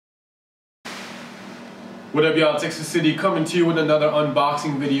What up, y'all? It's Exclucity coming to you with another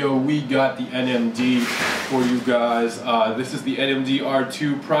unboxing video. We got the NMD for you guys. This is the NMD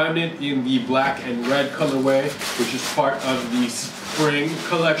R2 Primate in the black and red colorway, which is part of the spring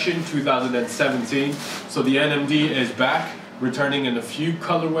collection 2017. So the NMD is back, returning in a few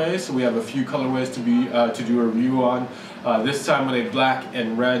colorways. So we have a few colorways to do a review on. This time with a black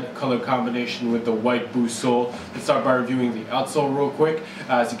and red color combination with the white Boost sole. Let's start by reviewing the outsole real quick.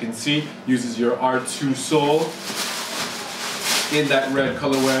 As you can see, uses your R2 sole in that red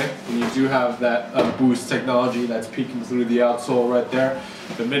colorway, and you do have that Boost technology that's peeking through the outsole right there.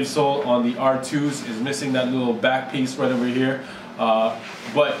 The midsole on the R2s is missing that little back piece right over here,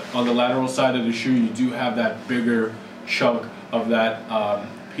 but on the lateral side of the shoe you do have that bigger chunk of that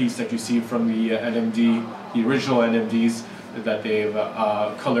piece that you see from the NMD, the original NMDs that they've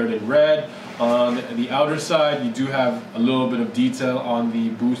colored in red. On the outer side, you do have a little bit of detail on the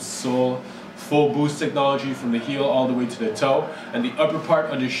Boost sole, full Boost technology from the heel all the way to the toe. And the upper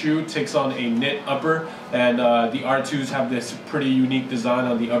part of the shoe takes on a knit upper, and the R2s have this pretty unique design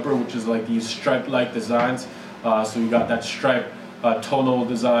on the upper, which is like these stripe-like designs. So you got that stripe tonal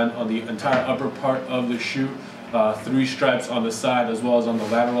design on the entire upper part of the shoe. 3 stripes on the side as well as on the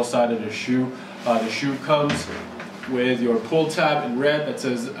lateral side of the shoe. The shoe comes with your pull tab in red that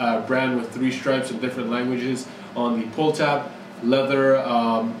says brand with 3 stripes in different languages on the pull tab. Leather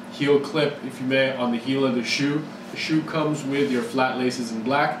heel clip, if you may, on the heel of the shoe. The shoe comes with your flat laces in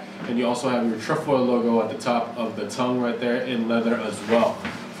black, and you also have your trefoil logo at the top of the tongue right there in leather as well.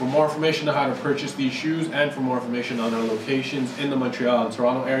 For more information on how to purchase these shoes and for more information on our locations in the Montreal and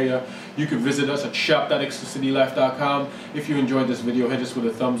Toronto area, you can visit us at shop.exclucitylife.com. If you enjoyed this video, hit us with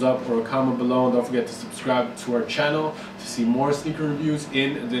a thumbs up or a comment below, and don't forget to subscribe to our channel to see more sneaker reviews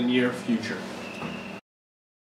in the near future.